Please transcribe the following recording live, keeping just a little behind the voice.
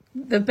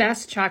The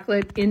best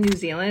chocolate in New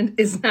Zealand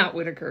is not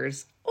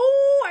Whittaker's.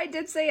 Oh, I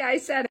did say I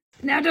said it.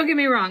 Now, don't get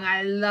me wrong.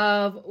 I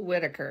love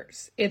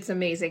Whittaker's. It's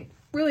amazing.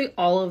 Really,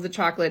 all of the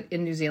chocolate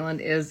in New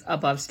Zealand is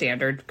above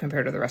standard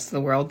compared to the rest of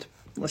the world.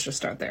 Let's just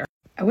start there.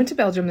 I went to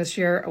Belgium this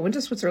year. I went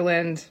to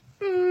Switzerland.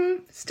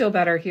 Still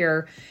better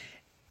here.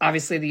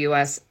 Obviously, the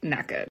US,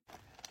 not good.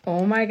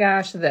 Oh my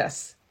gosh,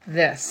 this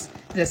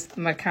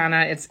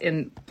Macana, it's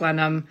in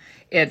Blenheim.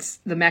 It's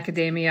the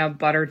macadamia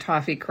butter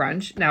toffee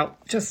crunch. Now,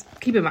 just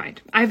keep in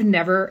mind, I've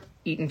never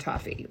eaten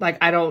toffee.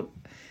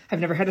 I've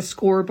never had a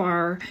Score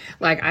bar.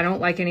 I don't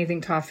like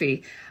anything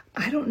toffee.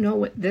 I don't know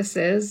what this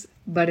is,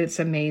 but it's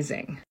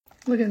amazing.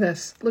 Look at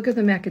this. Look at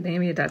the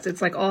macadamia nuts.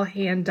 It's like all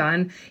hand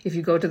done. If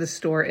you go to the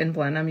store in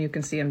Blenheim, you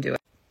can see them do it.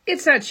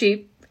 It's not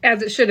cheap,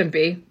 as it shouldn't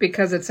be,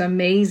 because it's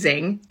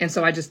amazing. And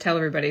so I just tell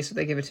everybody so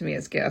they give it to me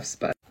as gifts.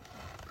 But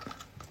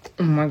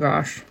oh my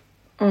gosh.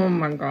 Oh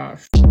my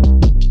gosh.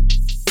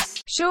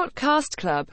 Short Cast Club.